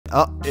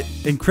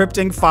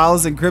Encrypting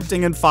files,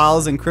 encrypting and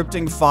files,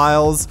 encrypting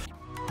files.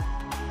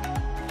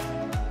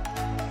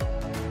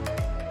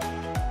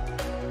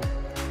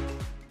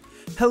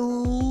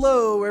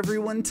 Hello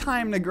everyone,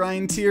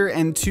 TimeToGrind here,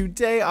 and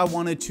today I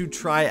wanted to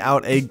try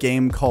out a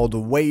game called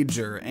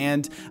Wager,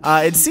 and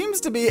it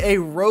seems to be a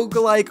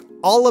roguelike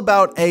all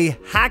about a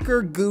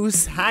hacker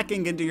goose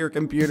hacking into your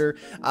computer,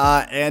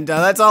 and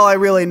that's all I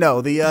really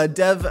know. The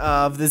dev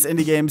of this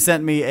indie game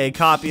sent me a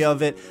copy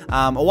of it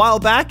a while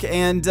back,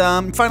 and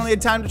finally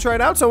had time to try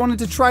it out, so I wanted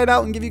to try it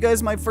out and give you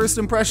guys my first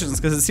impressions,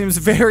 because it seems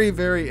very,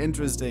 very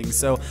interesting.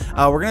 So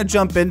we're gonna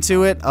jump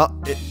into it.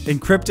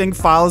 Encrypting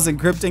files,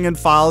 encrypting and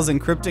files,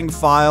 encrypting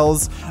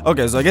files.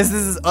 Okay, so I guess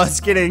this is us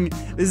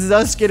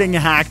getting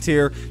hacked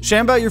here.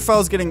 Shame about your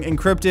files getting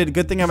encrypted.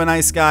 Good thing I'm a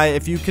nice guy.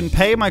 If you can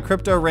pay my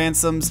crypto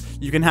ransoms,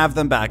 you can have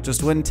them back.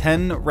 Just win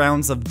 10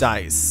 rounds of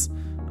dice.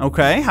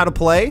 Okay, how to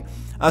play?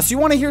 So you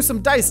want to hear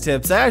some dice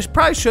tips. I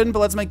probably shouldn't, but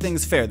let's make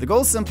things fair. The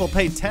goal is simple.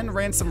 Pay 10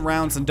 ransom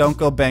rounds and don't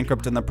go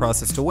bankrupt in the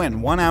process to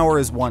win. 1 hour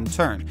is 1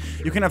 turn.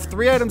 You can have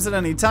 3 items at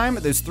any time.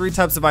 There's 3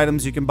 types of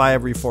items you can buy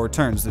every 4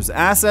 turns. There's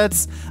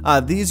assets.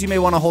 These you may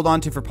want to hold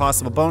on to for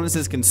possible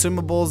bonuses.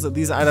 Consumables.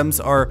 These items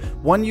are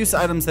one-use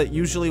items that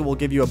usually will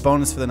give you a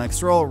bonus for the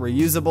next roll.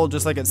 Reusable,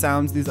 just like it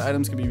sounds. These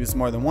items can be used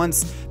more than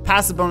once.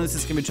 Passive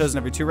bonuses can be chosen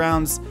every 2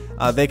 rounds.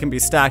 They can be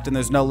stacked and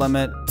there's no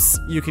limit.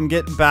 You can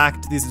get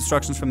back to these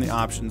instructions from the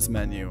options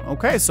menu.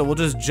 Okay, so we'll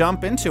just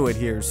jump into it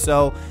here.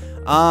 So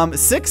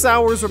 6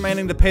 hours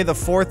remaining to pay the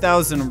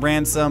 4,000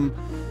 ransom.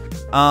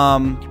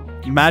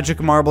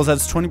 Magic marbles,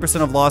 that's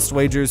 20% of lost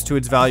wagers to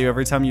its value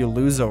every time you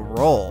lose a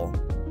roll.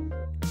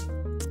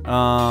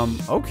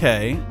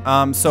 Okay,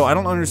 so I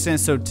don't understand.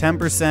 So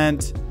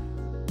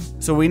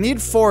 10%, so we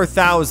need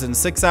 4,000,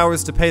 6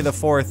 hours to pay the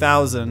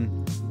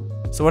 4,000.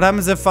 So what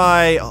happens if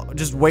I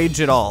just wage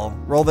it all?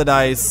 Roll the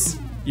dice.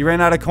 You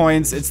ran out of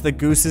coins. It's the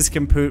Goose's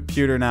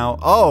computer now.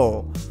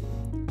 Oh.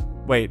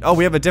 Wait, oh,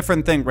 we have a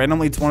different thing.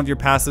 Randomly, it's one of your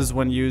passes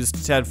when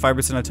used to add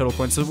 5% of total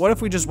coins. So what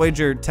if we just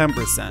wager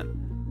 10%?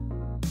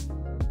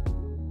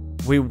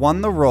 We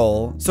won the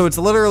roll. So it's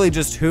literally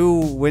just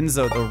who wins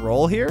the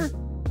roll here?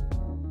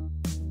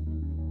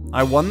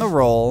 I won the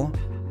roll.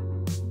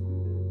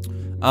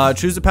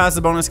 Choose a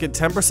passive bonus. Get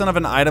 10% of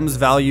an item's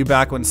value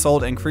back when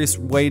sold. Increase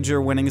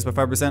wager winnings by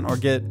 5%, or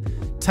get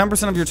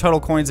 10% of your total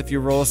coins if you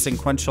roll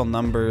sequential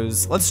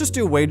numbers. Let's just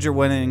do wager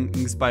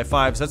winnings by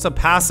 5. So that's a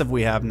passive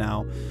we have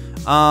now.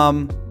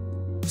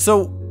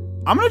 So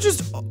I'm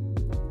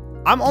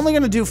only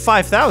gonna do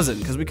 5,000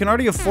 because we can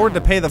already afford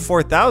to pay the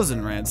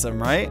 4,000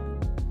 ransom, right?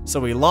 So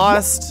we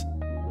lost.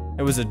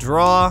 It was a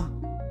draw.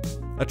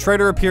 A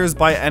trader appears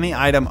by any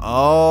item.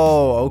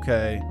 Oh,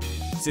 okay.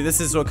 See,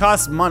 this is, so it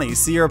costs money.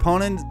 See your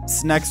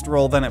opponent's next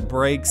roll, then it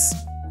breaks.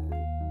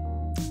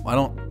 I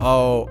don't,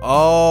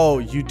 oh,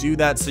 you do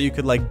that so you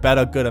could like bet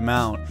a good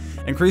amount.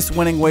 Increase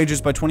winning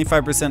wagers by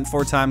 25%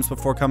 4 times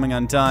before coming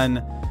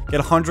undone. Get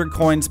 100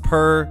 coins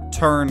per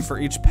turn for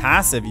each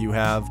passive you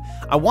have.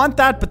 I want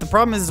that, but the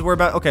problem is we're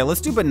about, okay,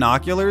 let's do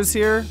binoculars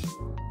here.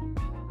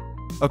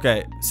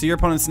 Okay, see your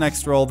opponent's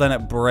next roll, then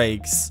it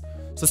breaks.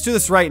 So let's do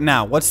this right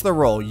now. What's the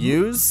roll?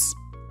 Use?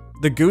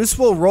 The goose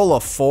will roll a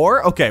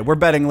 4? Okay, we're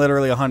betting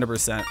literally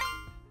 100%.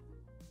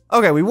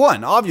 Okay, we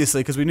won,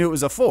 obviously, because we knew it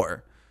was a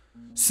 4.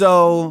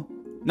 So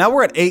now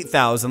we're at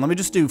 8,000. Let me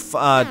just do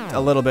a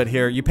little bit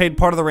here. You paid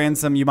part of the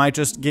ransom. You might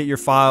just get your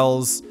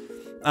files.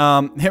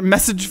 Here,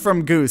 message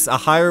from Goose. A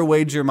higher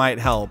wager might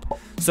help.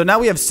 So now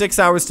we have 6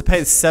 hours to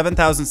pay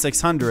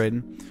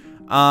 7,600.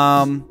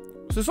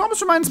 So this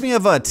almost reminds me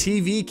of a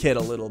TV Kit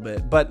a little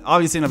bit, but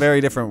obviously in a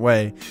very different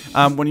way.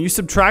 When you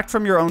subtract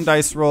from your own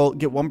dice roll,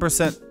 get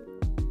 1%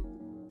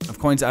 of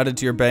coins added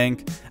to your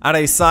bank. Add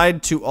a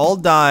side to all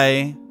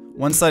die.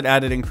 One side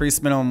added,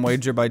 increase minimum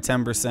wager by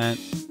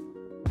 10%.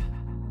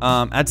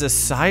 Adds a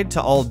side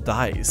to all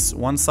dice.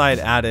 One side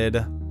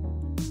added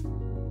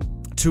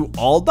to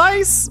all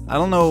dice? I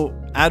don't know.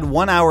 Add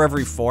 1 hour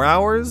every 4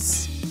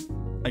 hours?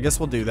 I guess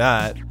we'll do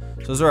that.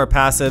 So those are our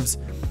passives.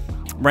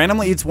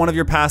 Randomly eats one of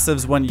your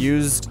passives when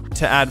used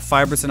to add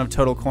 5% of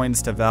total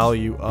coins to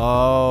value.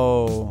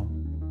 Oh.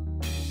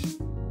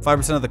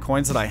 5% of the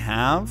coins that I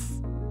have?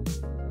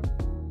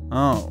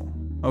 Oh,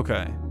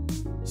 okay.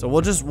 So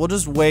we'll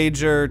just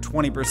wager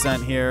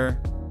 20%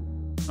 here.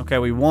 Okay,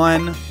 we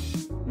won.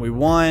 We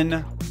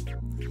won.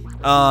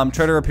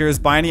 Trader appears.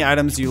 Buy any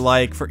items you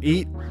like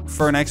eat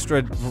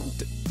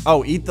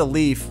the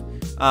leaf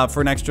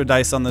for an extra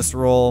dice on this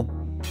roll.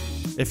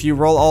 If you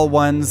roll all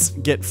ones,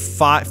 get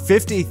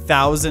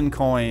 50,000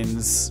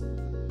 coins.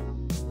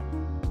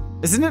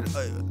 Isn't it?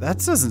 That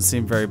doesn't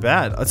seem very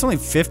bad. It's only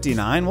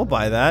 59. We'll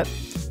buy that.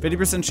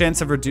 50%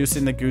 chance of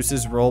reducing the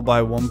goose's roll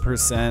by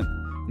 1%.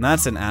 And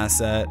that's an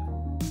asset.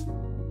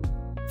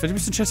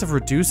 50% chance of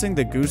reducing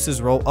the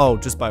goose's roll. Oh,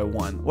 just by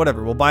 1.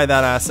 Whatever. We'll buy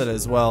that asset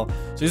as well.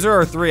 So these are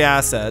our 3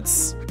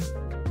 assets.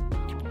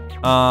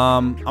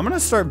 I'm gonna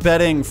start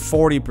betting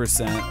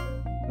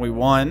 40%. We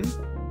won.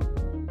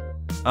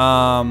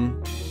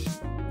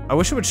 I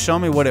wish it would show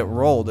me what it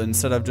rolled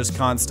instead of just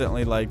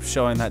constantly like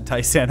showing that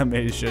dice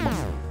animation.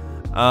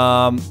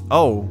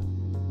 Oh.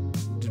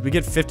 Did we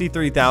get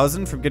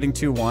 53,000 from getting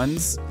 2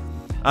 ones?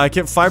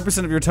 Get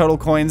 5% of your total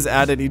coins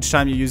added each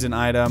time you use an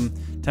item.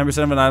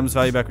 10% of an item's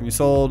value back when you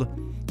sold.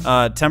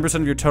 10%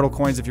 of your total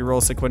coins if you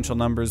roll sequential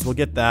numbers. We'll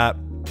get that.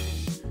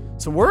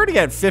 So we're already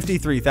at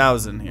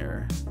 53,000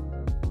 here.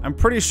 I'm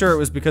pretty sure it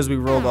was because we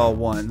rolled all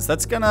ones.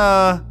 That's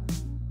gonna...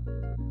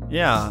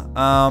 Yeah.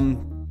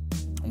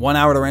 1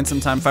 hour to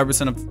ransom time.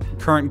 5% of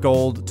current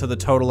gold to the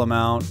total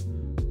amount.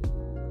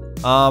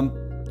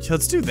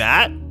 Let's do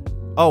that.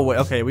 Oh, wait,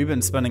 okay, we've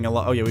been spending a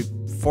lot. Oh, yeah,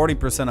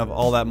 40% of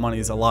all that money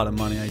is a lot of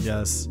money, I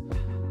guess.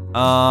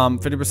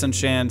 50%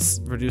 chance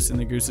reducing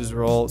the goose's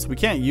roll. So we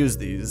can't use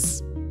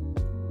these.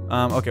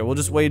 Okay, we'll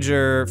just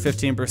wager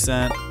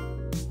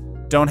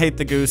 15%. Don't hate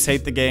the goose,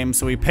 hate the game.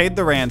 So we paid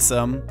the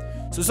ransom.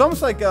 So it's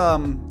almost like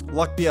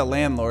Luck Be a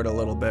Landlord a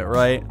little bit,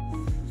 right?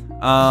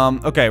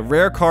 Okay,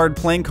 rare card,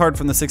 playing card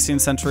from the 16th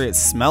century. It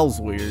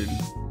smells weird.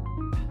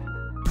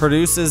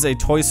 Produces a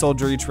toy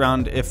soldier each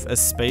round if a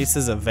space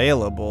is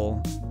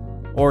available.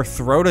 Or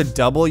throw to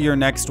double your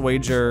next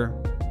wager.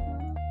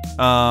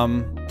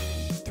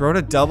 Throw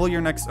to double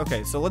your next...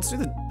 Okay, so let's do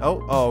the...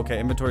 Oh, okay,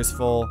 inventory's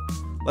full.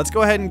 Let's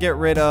go ahead and get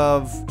rid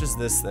of just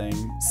this thing.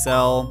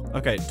 Sell.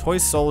 Okay, toy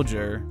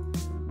soldier.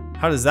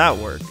 How does that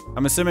work?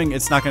 I'm assuming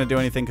it's not going to do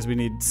anything because we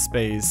need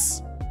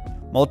space.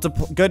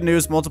 Good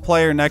news,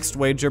 multiply your next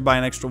wager by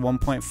an extra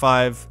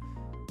 1.5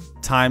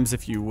 times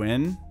if you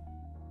win.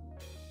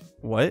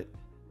 What?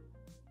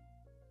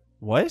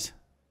 What?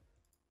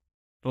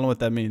 Don't know what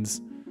that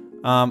means.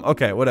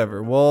 Okay,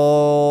 whatever.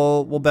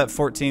 We'll bet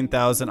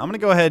 14,000. I'm gonna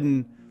go ahead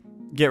and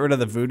get rid of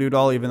the voodoo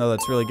doll, even though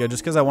that's really good,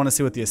 just because I want to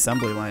see what the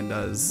assembly line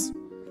does.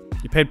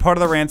 You paid part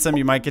of the ransom,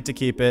 you might get to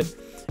keep it.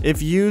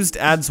 If used,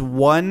 adds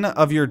one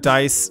of your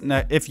dice.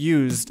 If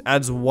used,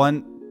 adds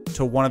one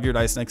to one of your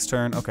dice next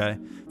turn. Okay.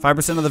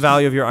 5% of the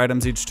value of your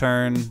items each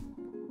turn.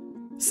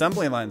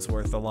 Assembly line's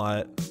worth a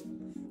lot.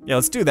 Yeah,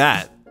 let's do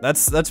that.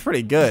 That's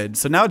pretty good.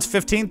 So now it's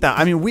 15,000.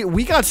 I mean,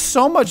 we got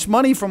so much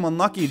money from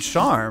Unlucky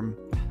Charm.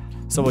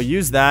 So we'll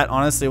use that.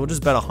 Honestly, we'll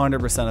just bet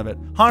 100% of it.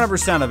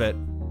 100% of it.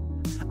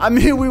 I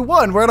mean, we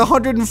won. We're at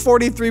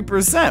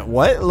 143%.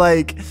 What?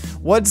 Like,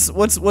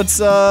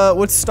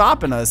 what's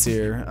stopping us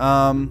here?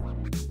 I'm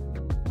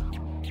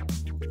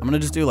gonna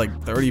just do like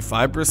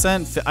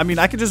 35%. I mean,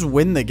 I could just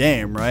win the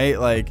game, right?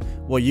 Like,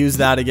 we'll use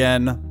that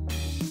again.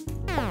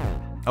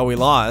 Oh, we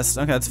lost.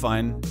 Okay, that's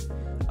fine.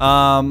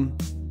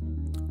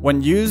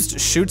 When used,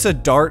 shoots a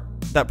dart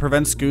that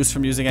prevents Goose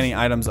from using any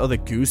items. Oh, the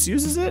Goose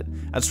uses it?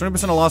 Adds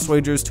 20% of lost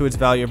wagers to its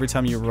value every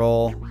time you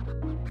roll.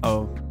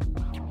 Oh.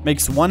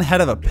 Makes one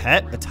head of a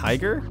pet? A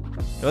tiger?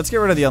 Okay, let's get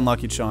rid of the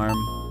Unlucky Charm.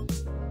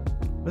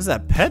 What does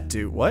that pet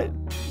do? What?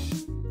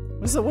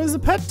 What does the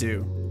pet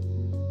do?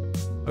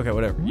 Okay,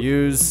 whatever.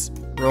 Use.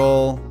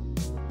 Roll.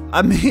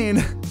 I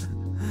mean,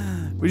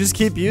 we just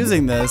keep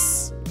using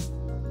this.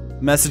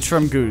 Message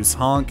from Goose.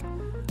 Honk.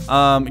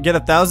 Get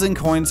 1,000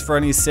 coins for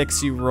any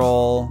 6 you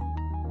roll.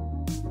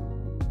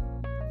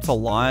 It's a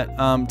lot.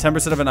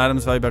 10% of an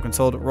item's value back when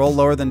sold. Roll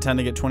lower than 10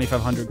 to get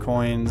 2,500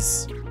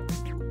 coins.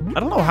 I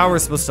don't know how we're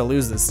supposed to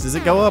lose this. Does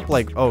it go up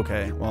like... Oh,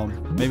 okay, well,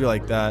 maybe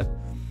like that.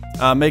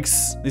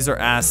 Makes... These are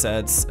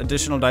assets.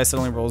 Additional dice that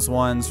only rolls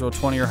ones. Roll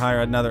 20 or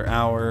higher, another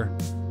hour.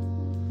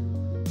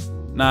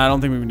 Nah, I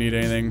don't think we need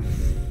anything.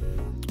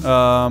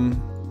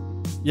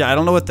 Yeah, I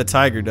don't know what the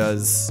tiger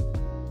does.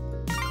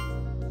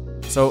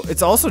 So,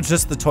 it's also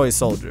just the toy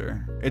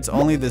soldier. It's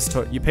only this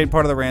toy... You paid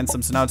part of the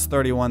ransom, so now it's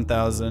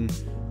 31,000.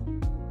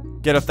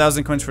 Get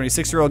 1,000 coins for any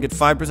 6-year-old. Get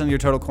 5% of your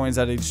total coins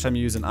out each time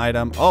you use an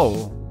item.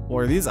 Oh...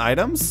 Well, are these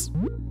items?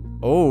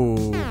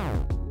 Oh,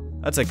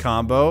 that's a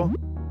combo.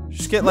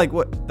 Just get like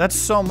what? That's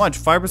so much.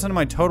 5% of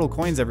my total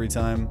coins every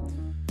time.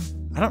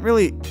 I don't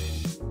really.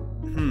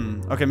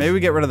 Okay, maybe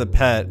we get rid of the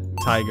pet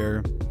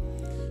tiger.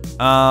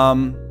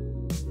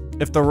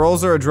 If the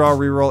rolls are a draw,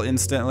 reroll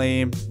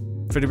instantly.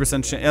 50%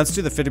 chance. Yeah, let's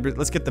do the 50%.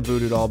 Let's get the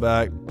voodoo doll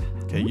back.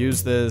 Okay,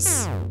 use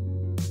this.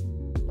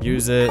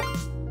 Use it.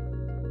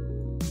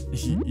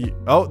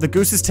 Oh, the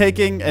goose is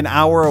taking an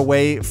hour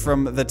away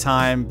from the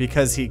time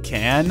because he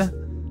can.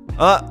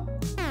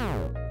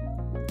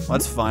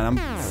 That's fine. I'm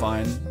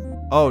fine.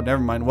 Oh,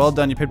 never mind. Well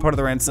done. You paid part of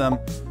the ransom.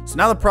 So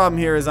now the problem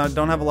here is I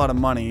don't have a lot of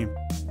money.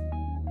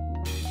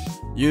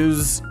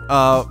 Use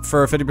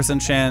for a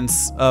 50%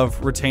 chance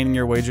of retaining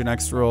your wager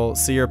next roll.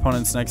 See your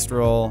opponent's next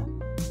roll.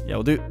 Yeah,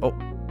 we'll do.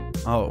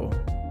 Oh.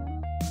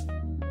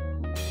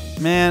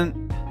 Man.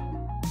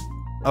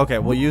 Okay,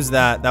 we'll use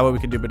that. That way we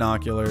can do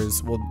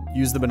binoculars. We'll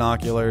use the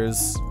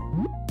binoculars.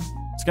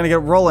 It's gonna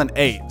get roll an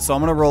 8, so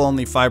I'm gonna roll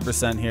only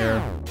 5% here.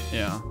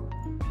 Yeah.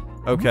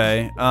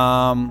 Okay.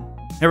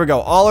 Here we go.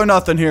 All or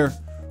nothing here.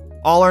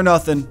 All or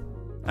nothing.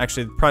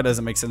 Actually, it probably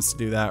doesn't make sense to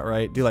do that,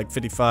 right? Do like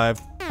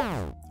 55.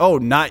 Oh,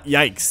 not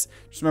yikes.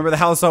 Just remember the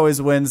house always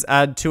wins.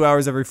 Add 2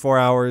 hours every 4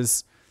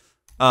 hours.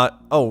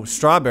 Oh,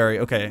 strawberry.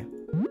 Okay.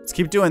 Let's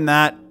keep doing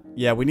that.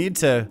 Yeah, we need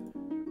to...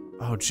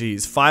 Oh,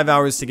 geez. 5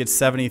 hours to get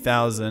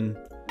 70,000.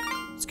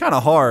 It's kind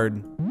of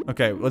hard.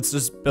 Okay, let's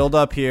just build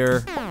up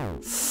here.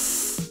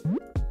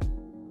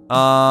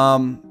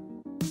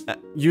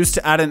 Used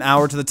to add an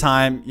hour to the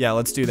time. Yeah,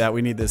 let's do that.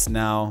 We need this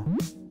now.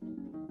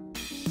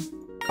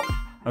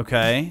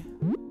 Okay.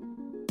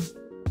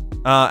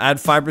 Add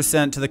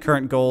 5% to the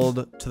current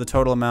gold to the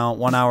total amount.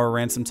 1 hour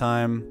ransom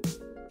time.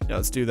 Yeah,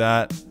 let's do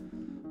that.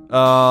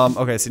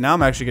 Okay, so now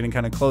I'm actually getting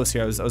kind of close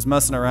here. I was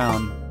messing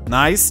around.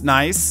 Nice,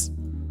 nice.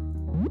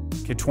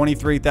 Okay,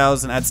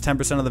 23,000 adds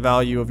 10% of the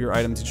value of your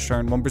items each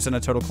turn. 1%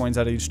 of total coins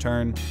out of each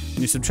turn. And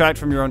you subtract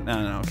from your own.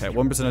 No, okay.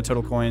 1% of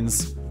total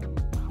coins.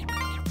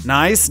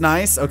 Nice,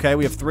 nice. Okay,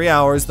 we have 3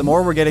 hours. The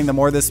more we're getting, the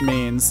more this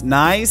means.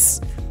 Nice.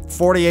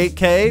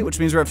 48K, which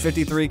means we're at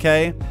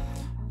 53K.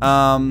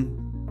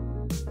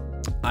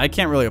 I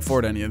can't really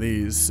afford any of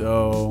these,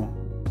 so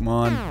come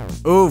on.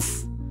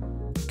 Oof.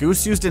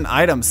 Goose used an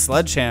item,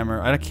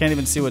 sledgehammer. I can't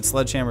even see what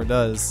sledgehammer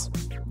does.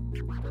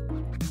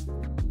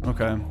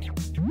 Okay.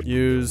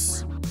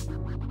 Use.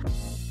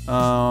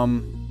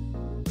 Come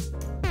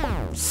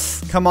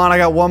on, I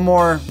got one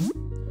more.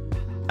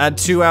 Add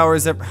 2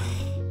 hours.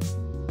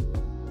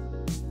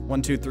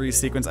 1, 2, 3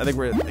 sequence. I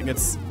think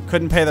it's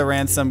couldn't pay the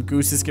ransom.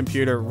 Goose's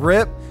computer.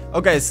 RIP.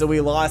 Okay, so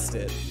we lost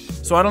it.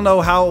 So I don't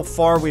know how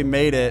far we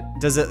made it.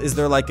 Is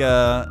there like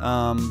a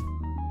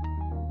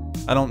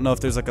I don't know if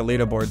there's like a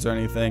leaderboards or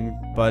anything,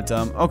 but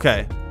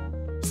okay.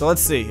 So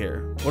let's see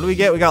here. What do we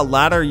get? We got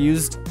ladder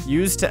used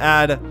to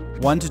add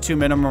 1 to 2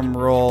 minimum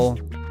roll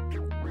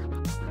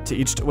to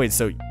each. Wait,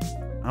 so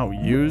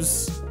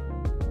use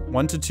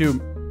 1 to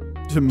 2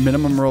 to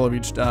minimum roll of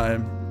each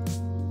time.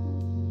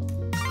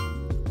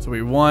 So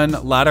we won.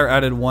 Ladder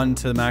added 1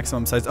 to the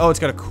maximum size. Oh, it's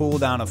got a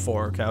cooldown of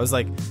 4. Okay, I was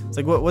like, it's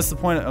like what's the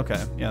point?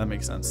 Okay, yeah, that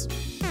makes sense.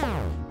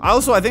 I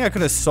think I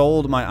could have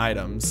sold my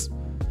items.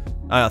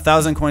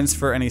 1,000 coins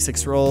for any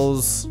 6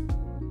 rolls.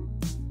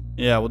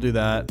 Yeah, we'll do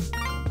that.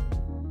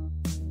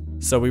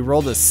 So we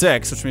rolled a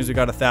 6, which means we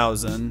got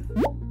 1,000.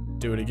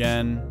 Do it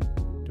again.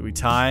 Do we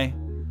tie?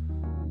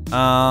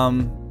 I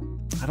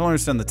don't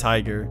understand the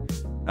tiger.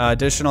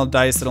 Additional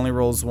dice that only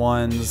rolls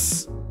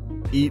 1s.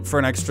 Eat for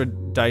an extra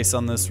dice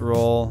on this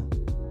roll.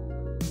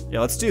 Yeah,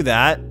 let's do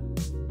that.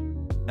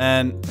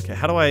 And, okay,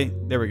 how do I...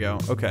 There we go.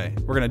 Okay,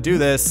 we're gonna do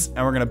this,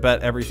 and we're gonna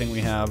bet everything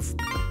we have.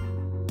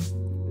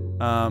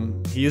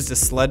 He used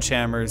his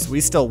sledgehammers.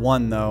 We still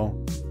won, though.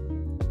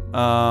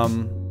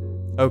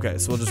 Okay,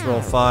 so we'll just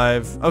roll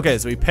 5. Okay,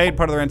 so we paid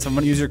part of the ransom. I'm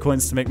gonna use your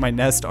coins to make my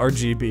nest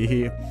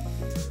RGB.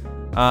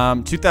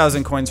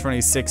 2,000 coins for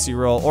any 6 you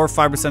roll, or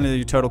 5% of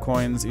your total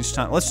coins each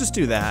time. Let's just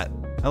do that.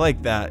 I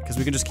like that, because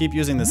we can just keep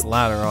using this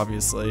ladder,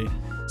 obviously.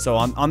 So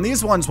on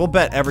these ones, we'll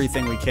bet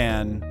everything we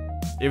can,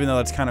 even though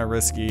that's kind of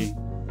risky.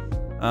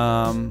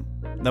 Then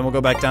we'll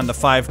go back down to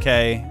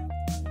 5K.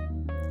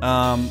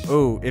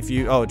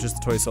 Just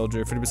the toy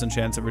soldier, 50%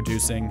 chance of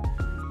reducing.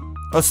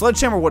 Oh,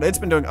 sledgehammer, what it's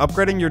been doing,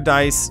 upgrading your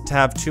dice to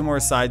have 2 more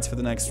sides for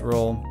the next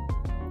roll.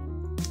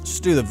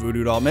 Just do the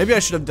voodoo doll. Maybe I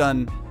should have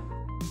done,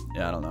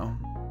 yeah, I don't know.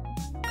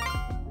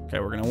 Okay,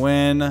 we're gonna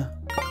win.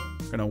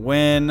 We're gonna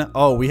win.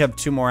 Oh, we have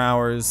 2 more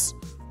hours.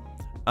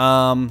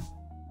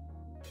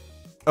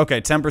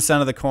 Okay,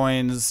 10% of the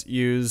coins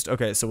used.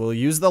 Okay, so we'll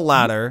use the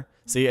ladder.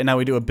 See, and now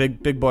we do a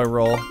big boy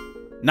roll.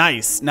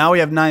 Nice. Now we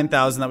have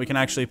 9,000 that we can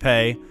actually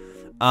pay.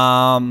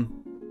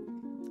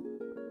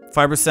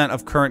 5%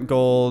 of current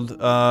gold.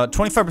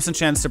 25%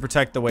 chance to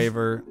protect the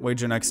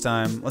wager next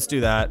time. Let's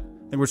do that. I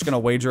think we're just gonna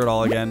wager it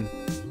all again.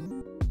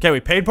 Okay, we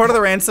paid part of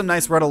the ransom.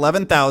 Nice, we're at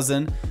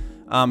 11,000.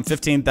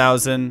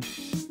 15,000.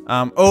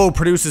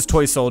 Produces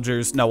toy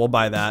soldiers. No, we'll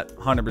buy that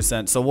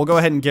 100%. So we'll go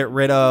ahead and get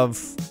rid of,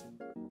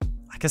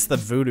 I guess, the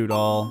voodoo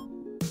doll.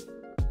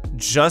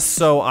 Just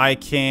so I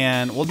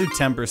can, we'll do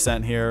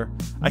 10% here.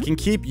 I can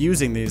keep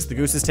using these. The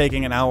goose is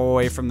taking an hour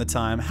away from the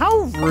time.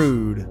 How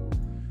rude.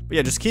 But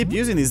yeah, just keep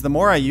using these. The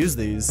more I use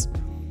these.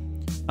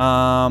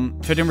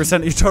 15%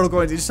 of your total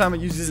coins each time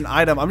it uses an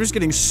item. I'm just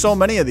getting so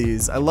many of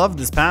these. I love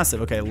this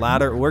passive. Okay,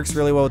 ladder. It works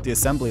really well with the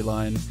assembly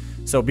line.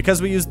 So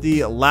because we use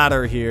the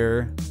ladder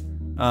here,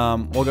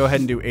 we'll go ahead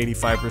and do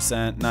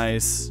 85%.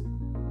 Nice.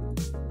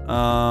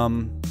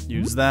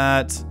 Use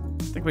that.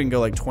 I think we can go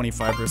like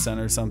 25%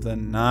 or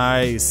something.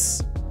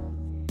 Nice.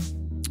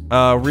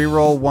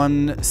 Reroll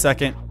 1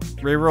 second.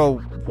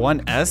 Reroll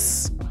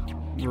 1S?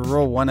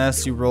 Reroll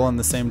 1S, you roll in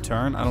the same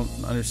turn? I don't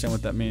understand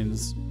what that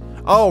means.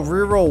 Oh,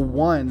 reroll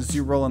 1s,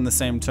 you roll in the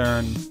same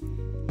turn.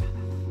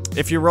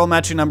 If you roll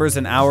matching numbers,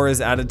 an hour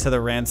is added to the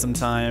ransom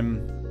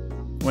time.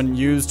 When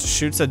used,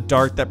 shoots a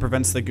dart that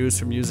prevents the goose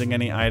from using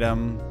any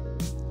item.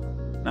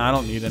 Nah, I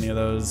don't need any of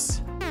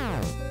those.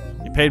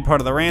 You paid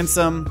part of the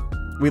ransom.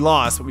 We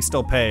lost, but we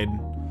still paid.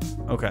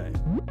 Okay.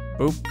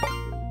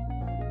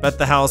 Boop. Bet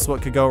the house,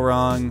 what could go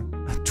wrong?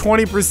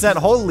 20%,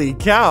 holy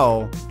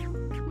cow.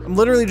 I'm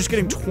literally just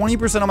getting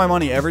 20% of my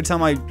money every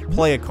time I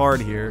play a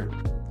card here.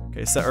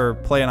 Okay, or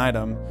play an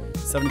item.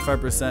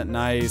 75%,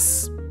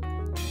 nice.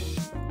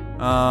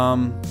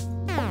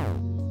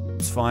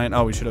 It's fine.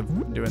 Oh, we should have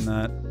been doing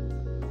that.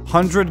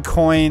 100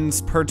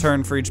 coins per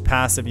turn for each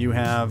passive you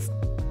have.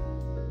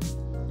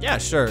 Yeah,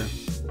 sure.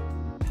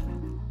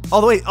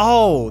 Oh, wait.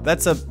 Oh,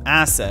 that's an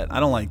asset. I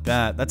don't like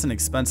that. That's an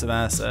expensive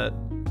asset.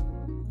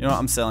 You know what?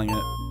 I'm selling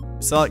it.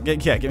 Sell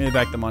it. Yeah, give me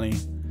back the money.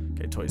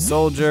 Okay, toy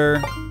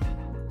soldier,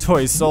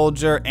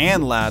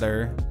 and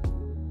ladder.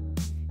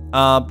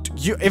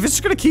 If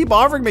it's gonna keep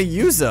offering me,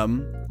 use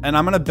them, and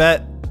I'm gonna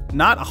bet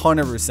not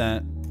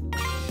 100%.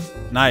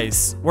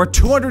 Nice. We're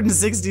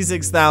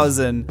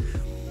 266,000.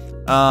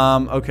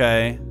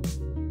 Okay.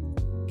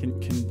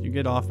 Can you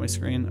get off my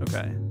screen?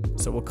 Okay.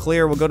 So we'll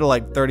clear. We'll go to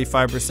like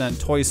 35%.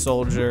 Toy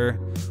soldier.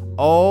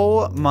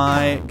 Oh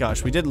my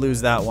gosh, we did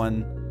lose that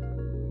one.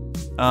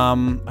 I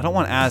don't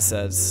want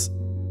assets.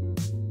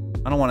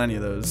 I don't want any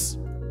of those.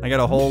 I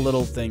got a whole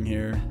little thing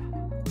here.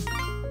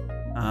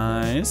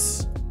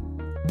 Nice.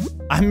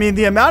 I mean,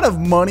 the amount of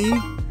money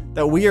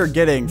that we are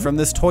getting from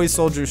this toy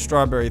soldier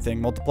strawberry thing.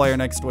 Multiplier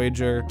next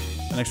wager,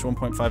 an extra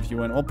 1.5 if you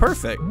win. Well,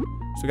 perfect.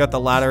 So we got the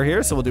ladder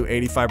here, so we'll do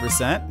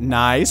 85%.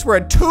 Nice. We're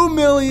at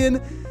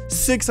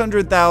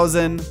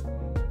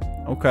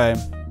 2,600,000. Okay.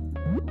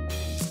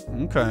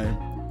 Okay.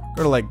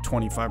 Go to like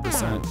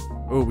 25%.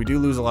 Oh, we do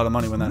lose a lot of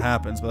money when that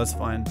happens, but that's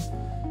fine.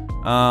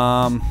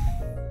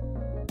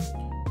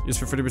 Just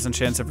for 50%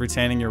 chance of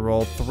retaining your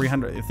roll.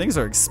 300. Things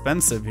are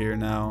expensive here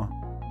now.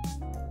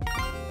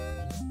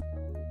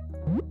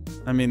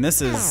 I mean,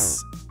 this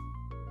is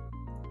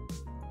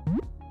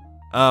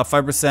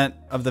 5%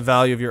 of the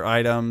value of your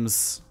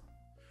items.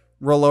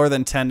 Roll lower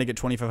than 10 to get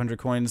 2,500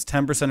 coins.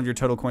 10% of your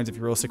total coins if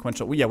you roll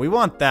sequential. Well, yeah, we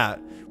want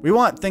that. We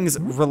want things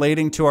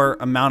relating to our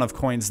amount of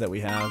coins that we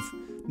have.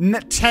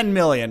 10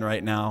 million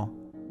right now.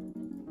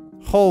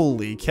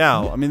 Holy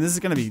cow. I mean, this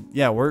is gonna be,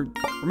 yeah, we're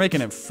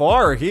making it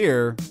far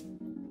here.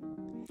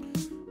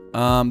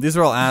 These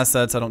are all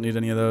assets. I don't need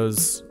any of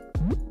those.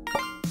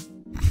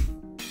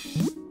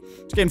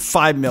 Just getting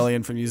 5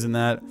 million from using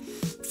that.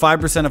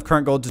 5% of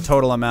current gold to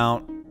total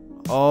amount.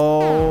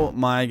 Oh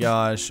my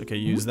gosh. Okay,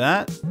 use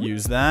that.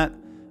 Use that.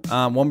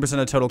 1%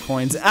 of total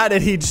coins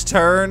added each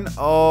turn.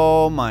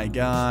 Oh my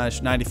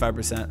gosh.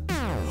 95%.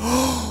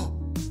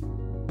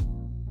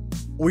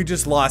 We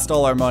just lost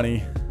all our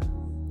money.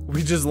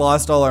 We just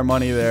lost all our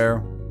money there.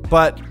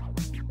 But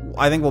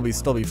I think we'll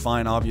still be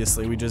fine,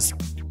 obviously. We just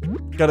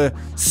gotta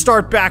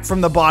start back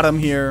from the bottom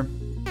here.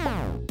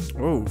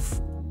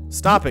 Oof.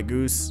 Stop it,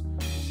 Goose.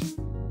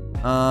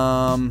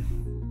 I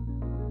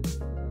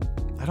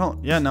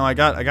don't, yeah, no, I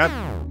got,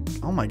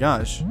 oh my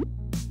gosh.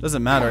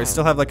 Doesn't matter, I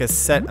still have like a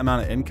set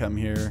amount of income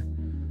here.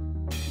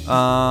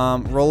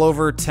 Roll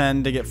over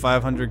 10 to get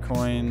 500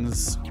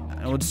 coins.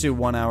 And we'll just do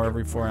 1 hour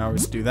every 4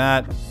 hours. Do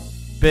that.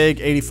 Big,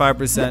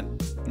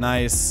 85%,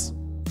 nice.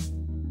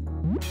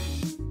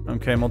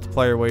 Okay,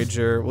 multiplier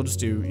wager, we'll just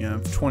do, you know,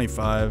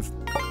 25.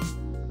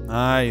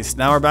 Nice,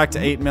 now we're back to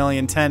 8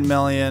 million, 10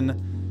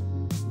 million.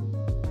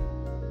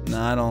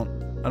 Nah, I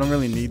don't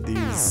really need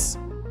these.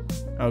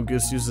 Oh,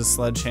 Goose used a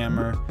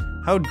sledgehammer.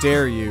 How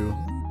dare you?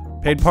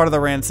 Paid part of the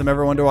ransom.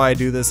 Ever wonder why I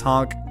do this,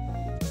 honk?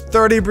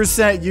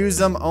 30% use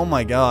them. Oh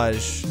my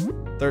gosh.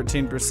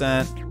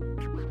 13%.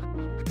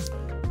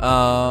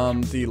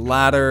 The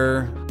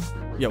ladder.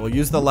 Yeah, we'll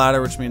use the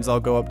ladder, which means I'll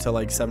go up to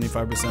like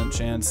 75%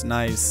 chance.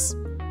 Nice.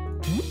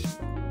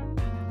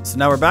 So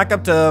now we're back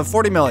up to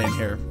 40 million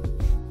here.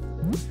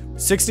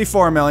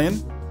 64 million.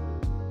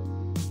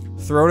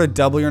 Throw to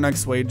double your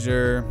next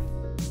wager.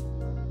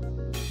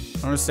 I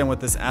don't understand what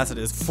this asset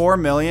is. 4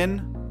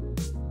 million.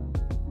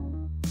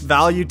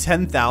 Value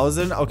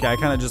 10,000. Okay, I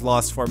kind of just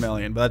lost 4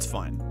 million, but that's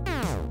fine.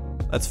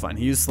 That's fine.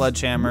 He used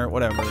sledgehammer,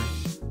 whatever.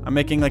 I'm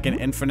making like an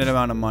infinite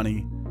amount of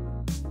money.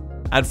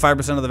 Add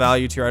 5% of the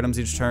value to your items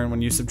each turn.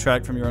 When you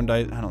subtract from your own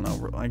dice, I don't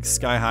know, like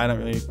sky high, I don't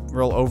really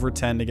roll over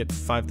 10 to get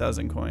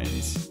 5,000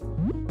 coins.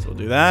 So we'll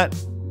do that.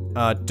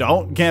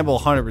 Don't gamble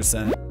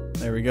 100%.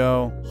 There we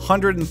go.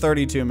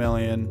 132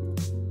 million.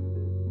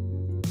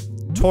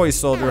 Toy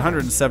soldier,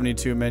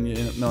 172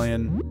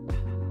 million.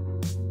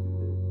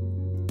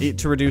 Eat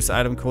to reduce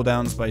item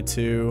cooldowns by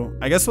 2.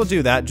 I guess we'll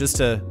do that just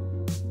to...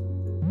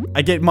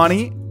 I get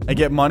money. I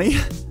get money.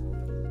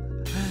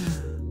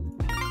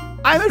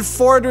 I'm at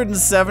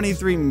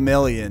 473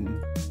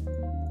 million.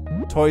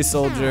 Toy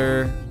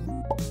soldier.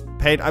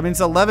 Paid. I mean, it's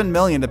 11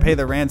 million to pay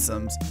the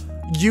ransoms.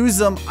 Use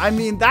them. I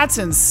mean, that's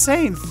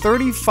insane.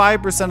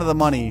 35% of the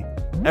money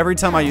every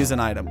time I use an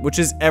item, which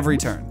is every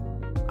turn.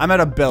 I'm at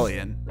 1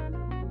 billion.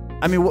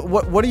 I mean,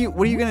 what are you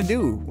gonna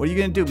do? What are you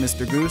gonna do,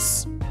 Mr.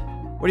 Goose?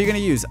 What are you gonna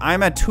use?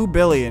 I'm at 2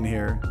 billion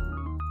here.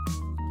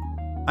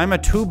 I'm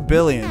at 2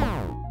 billion.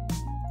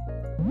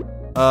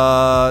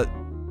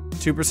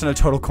 2% of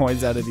total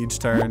coins added each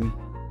turn.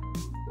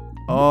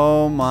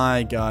 Oh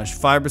my gosh.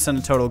 5%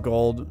 of total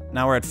gold.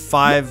 Now we're at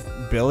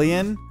 5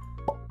 billion.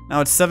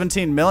 Now it's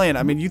 17 million.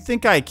 I mean, you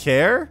think I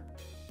care?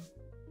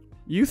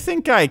 You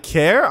think I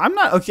care? I'm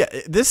not,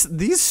 okay.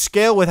 These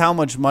scale with how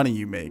much money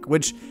you make,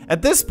 which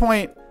at this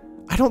point,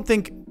 I don't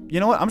think, you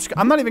know what?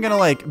 I'm not even gonna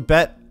like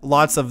bet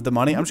lots of the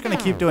money. I'm just gonna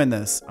keep doing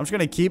this. I'm just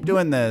gonna keep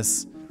doing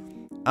this.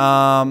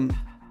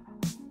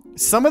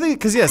 Some of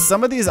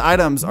these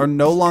items are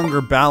no longer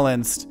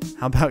balanced.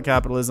 How about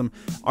capitalism?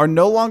 Are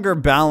no longer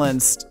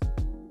balanced.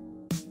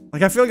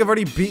 Like, I feel like I've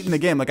already beaten the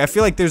game. Like, I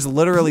feel like there's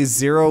literally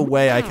 0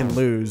 way I can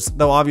lose.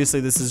 Though, obviously,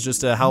 this is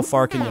just a how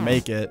far can you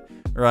make it,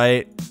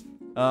 right?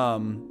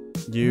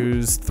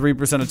 Use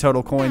 3% of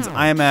total coins.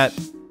 I am at, I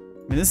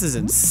mean, this is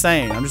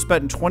insane. I'm just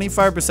betting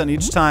 25%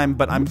 each time,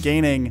 but I'm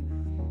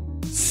gaining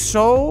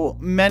so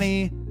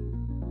many,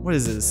 what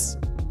is this?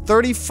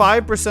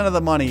 35% of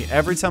the money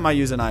every time I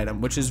use an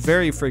item, which is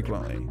very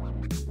frequently.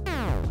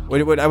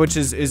 Which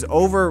is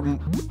over,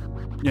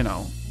 you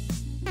know,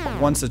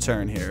 once a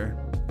turn here.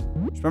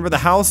 Remember, the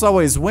house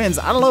always wins.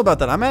 I don't know about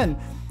that. I'm in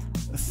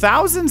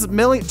thousands,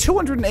 million,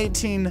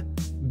 218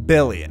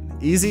 billion.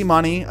 Easy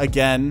money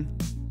again.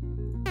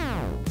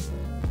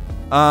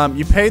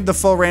 You paid the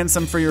full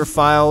ransom for your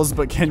files,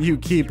 but can you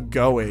keep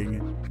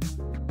going?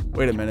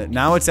 Wait a minute.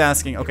 Now it's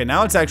asking. Okay,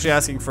 now it's actually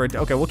asking for.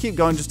 Okay, we'll keep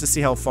going just to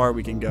see how far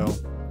we can go.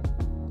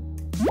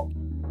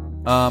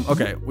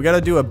 Okay, we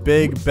gotta do a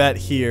big bet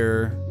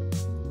here.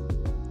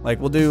 Like,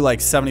 we'll do like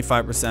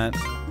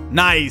 75%.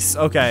 Nice.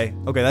 Okay.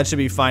 Okay, that should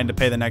be fine to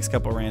pay the next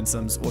couple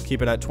ransoms. We'll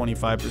keep it at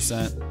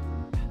 25%.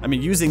 I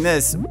mean, using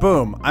this,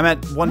 boom. I'm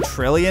at 1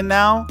 trillion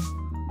now.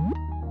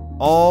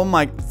 Oh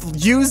my,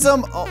 use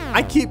them. Oh,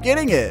 I keep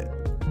getting it.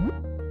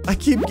 I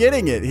keep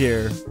getting it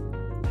here.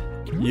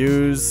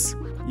 Use.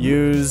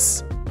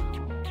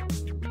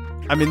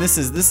 I mean, this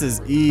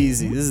is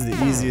easy. This is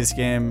the easiest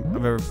game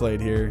I've ever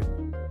played here.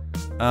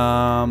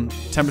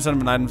 10%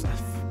 of an item.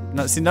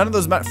 No, see, none of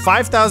those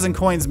 5,000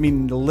 coins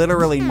mean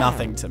literally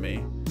nothing to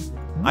me.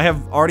 I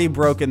have already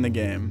broken the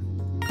game.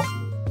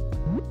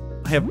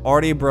 I have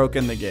already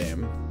broken the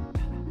game.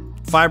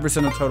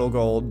 5% of total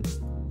gold.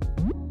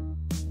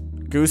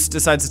 Goose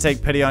decides to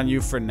take pity on you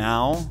for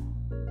now.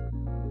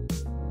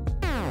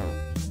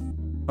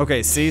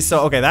 Okay, see,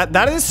 so okay,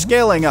 that is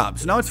scaling up.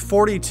 So now it's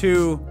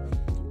 42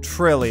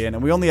 trillion,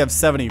 and we only have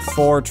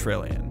 74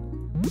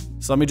 trillion.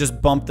 So let me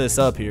just bump this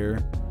up here.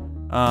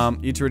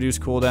 Eat to reduce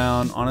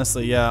cooldown.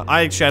 Honestly, yeah.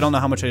 I don't know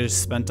how much I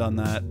just spent on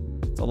that.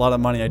 It's a lot of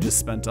money I just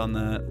spent on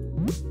that,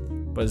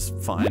 but it's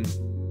fine.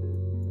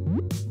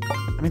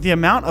 I mean, the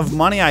amount of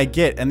money I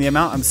get and the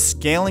amount I'm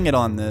scaling it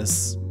on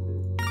this.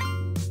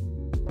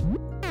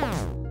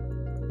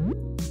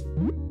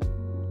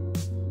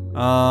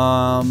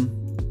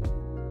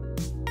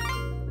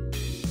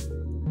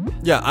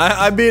 Yeah,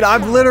 I mean,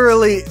 I've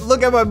literally,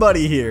 look at my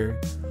money here.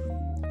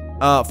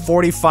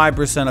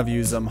 45% of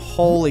use them.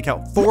 Holy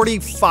cow.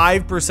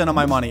 45% of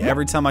my money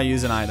every time I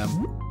use an item.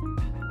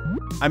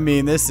 I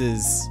mean, this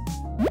is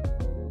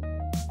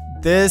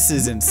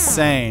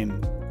insane.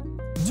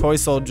 Toy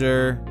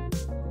soldier.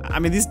 I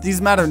mean,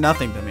 these matter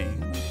nothing to me.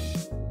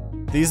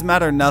 These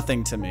matter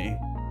nothing to me.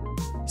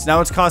 So now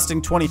it's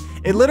costing 20.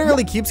 It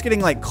literally keeps getting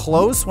like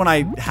close when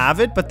I have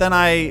it, but then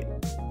I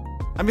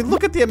mean,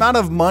 look at the amount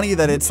of money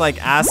that it's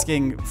like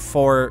asking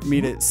for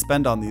me to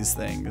spend on these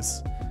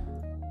things.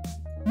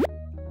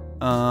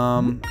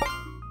 How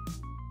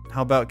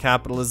about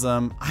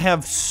capitalism? I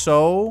have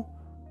so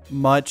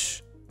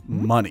much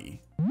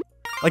money.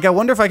 Like, I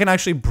wonder if I can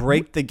actually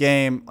break the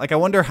game. Like, I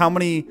wonder how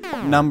many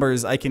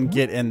numbers I can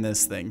get in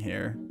this thing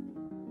here.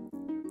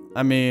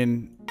 I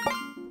mean,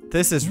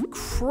 this is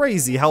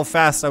crazy how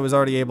fast I was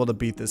already able to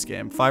beat this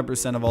game.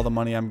 5% of all the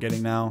money I'm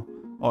getting now.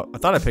 Oh, I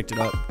thought I picked it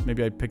up.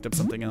 Maybe I picked up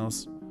something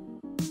else.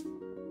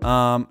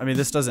 I mean,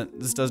 this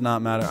does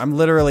not matter. I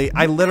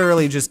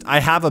literally just, I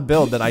have a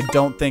build that I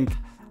don't think,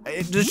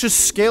 it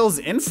just scales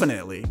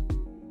infinitely.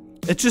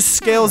 It just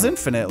scales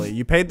infinitely.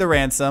 You paid the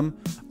ransom.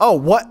 Oh,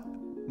 what?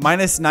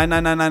 Minus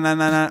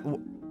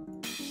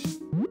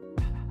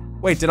 99999.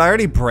 Wait, did I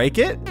already break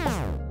it?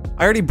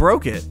 I already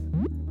broke it.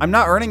 I'm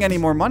not earning any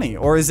more money,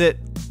 or is it?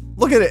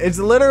 Look at it. It's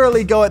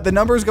literally the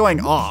number's going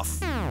off.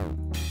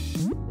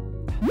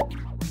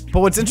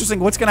 But what's interesting,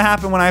 what's gonna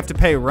happen when I have to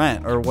pay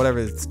rent or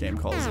whatever this game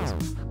calls it?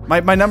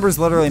 My number's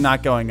literally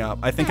not going up.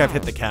 I think I've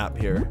hit the cap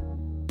here.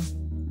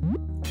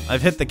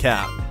 I've hit the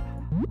cap.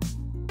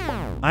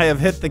 I have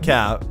hit the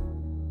cap.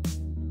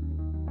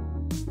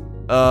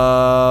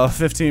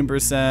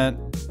 15%.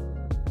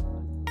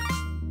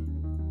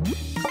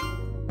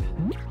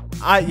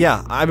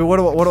 Yeah. I mean, what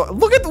do I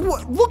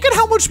look at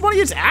how much money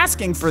it's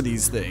asking for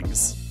these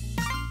things.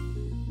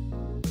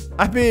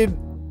 I mean,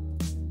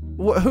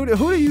 who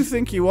do you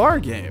think you are,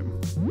 game?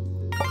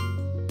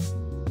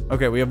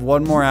 Okay, we have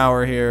 1 more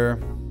hour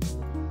here.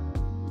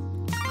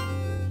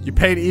 You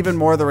paid even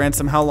more of the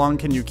ransom. How long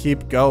can you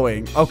keep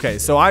going? Okay,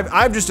 so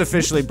I've just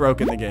officially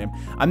broken the game.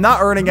 I'm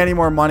not earning any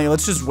more money.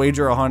 Let's just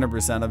wager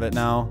 100% of it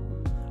now.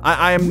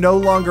 I am no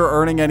longer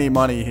earning any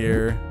money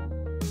here.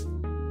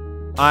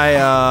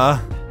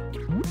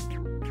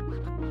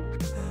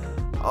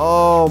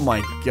 Oh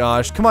my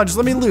gosh. Come on, just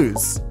let me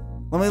lose.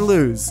 Let me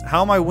lose.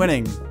 How am I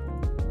winning?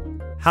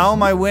 How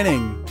am I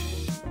winning?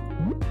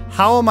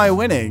 How am I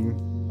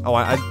winning? Oh,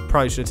 I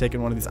probably should have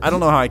taken one of these. I don't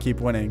know how I keep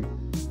winning.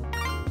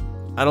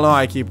 I don't know how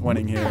I keep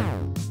winning here.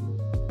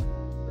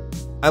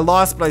 I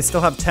lost, but I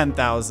still have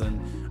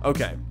 10,000.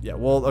 Okay, yeah,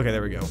 well, okay,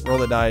 there we go. Roll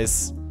the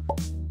dice.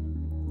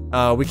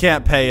 We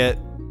can't pay it,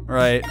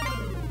 right?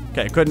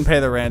 Okay, couldn't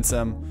pay the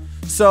ransom.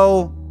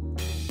 So,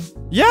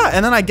 yeah,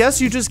 and then I guess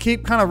you just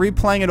keep kind of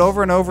replaying it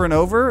over and over and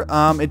over.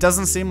 It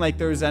doesn't seem like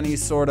there's any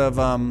sort of,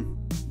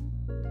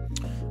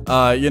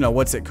 you know,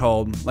 what's it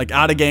called? Like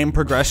out of game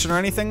progression or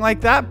anything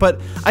like that.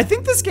 But I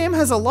think this game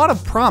has a lot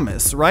of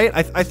promise, right?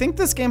 I think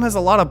this game has a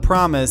lot of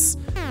promise.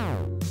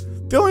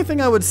 The only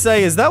thing I would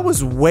say is that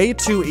was way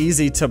too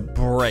easy to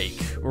break,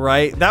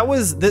 right?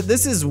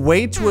 This is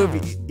way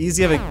too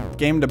easy of a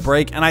game to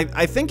break. And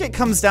I think it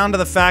comes down to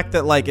the fact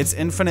that like it's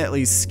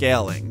infinitely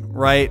scaling,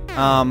 right?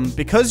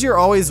 Because you're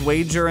always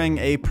wagering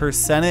a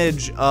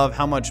percentage of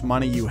how much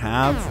money you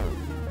have,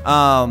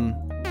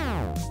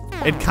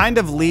 it kind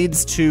of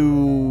leads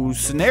to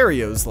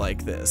scenarios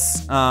like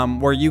this,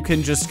 where you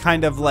can just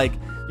kind of like,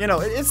 you know,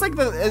 it's like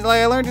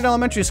I learned in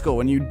elementary school,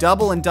 when you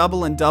double and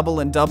double and double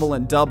and double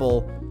and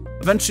double,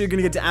 eventually you're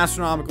gonna get to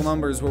astronomical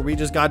numbers where we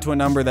just got to a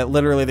number that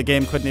literally the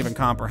game couldn't even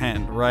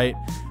comprehend, right?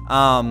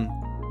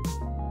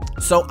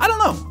 So I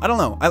don't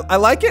know. I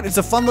like it. It's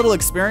a fun little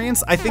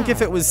experience. I think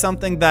if it was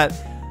something that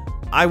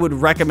I would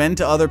recommend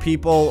to other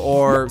people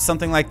or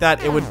something like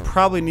that, it would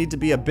probably need to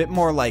be a bit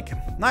more like,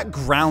 not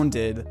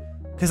grounded,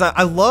 because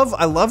I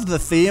love the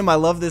theme. I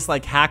love this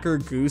like hacker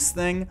goose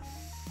thing.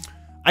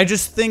 I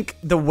just think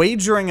the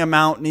wagering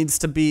amount needs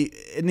to be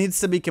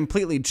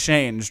completely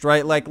changed,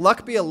 right? Like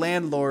Luck Be a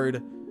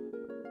Landlord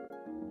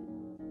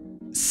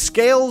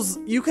scales,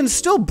 you can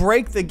still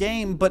break the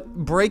game, but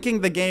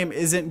breaking the game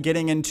isn't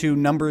getting into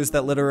numbers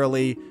that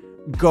literally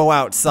go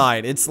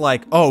outside. It's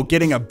like, oh,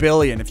 getting a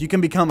billion. If you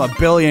can become a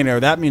billionaire,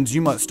 that means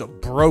you must have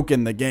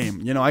broken the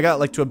game. You know, I got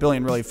like to a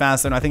billion really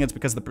fast, and I think it's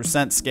because of the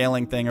percent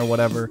scaling thing or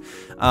whatever.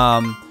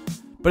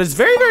 But it's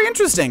very, very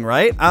interesting,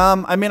 right?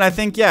 I mean, I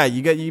think, yeah,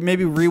 you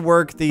maybe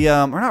rework the,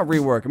 or not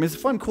rework. I mean, it's a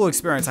fun, cool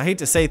experience. I hate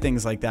to say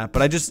things like that,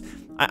 but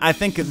I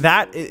think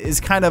that is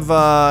kind of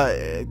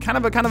a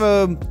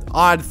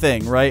odd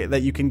thing, right?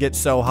 That you can get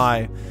so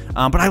high.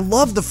 But I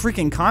love the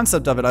freaking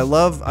concept of it. I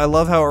love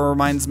how it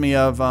reminds me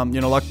of,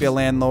 you know, Luck Be a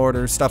Landlord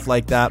or stuff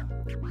like that.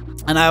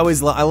 And I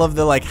love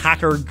the like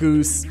hacker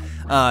goose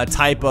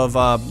type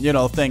of, you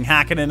know, thing,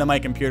 hacking into my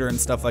computer and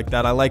stuff like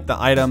that. I like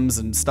the items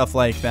and stuff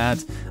like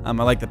that. I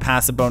like the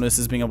passive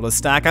bonuses, being able to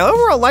stack. I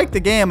overall like the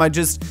game.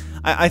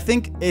 I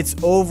think its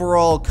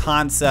overall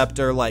concept,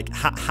 or like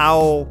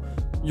how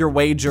you're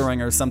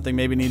wagering or something,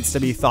 maybe needs to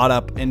be thought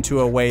up into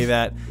a way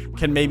that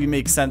can maybe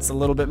make sense a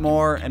little bit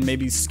more and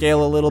maybe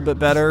scale a little bit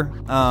better.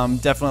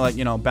 Definitely, like,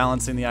 you know,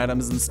 balancing the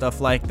items and stuff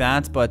like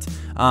that. But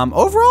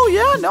overall,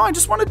 yeah, no, I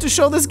just wanted to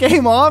show this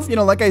game off. You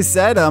know, like I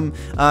said,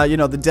 you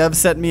know, the dev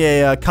sent me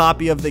a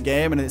copy of the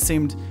game, and it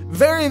seemed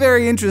very,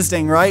 very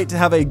interesting, right? To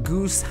have a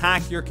goose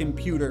hack your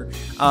computer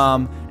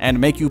and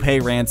make you pay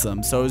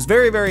ransom. So it was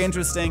very, very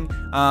interesting.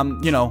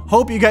 You know,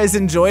 hope you guys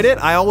enjoyed it.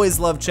 I always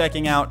love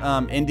checking out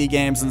indie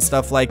games and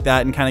stuff like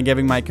that, and kind of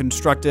giving my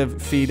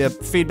constructive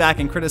feedback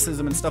and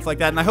criticism and stuff like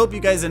that. And I hope you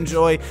guys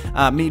enjoy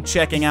me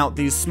checking out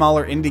these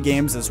smaller indie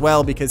games as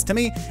well, because to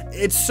me,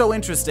 it's so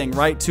interesting,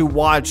 right? To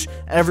watch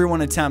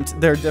everyone attempt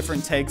their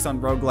different takes on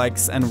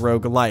roguelikes and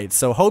roguelites.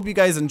 So hope you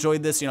guys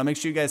enjoyed this. You know, make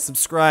sure you guys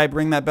subscribe,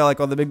 ring that bell like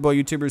all the big boy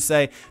YouTubers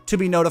say, to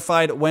be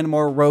notified when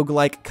more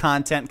roguelike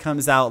content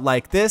comes out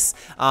like this.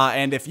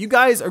 And if you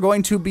guys are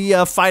going to be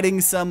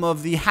fighting some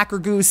of the hacker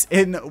goose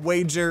in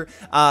Wager,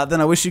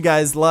 then I wish you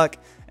guys luck,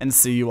 and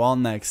see you all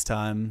next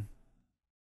time.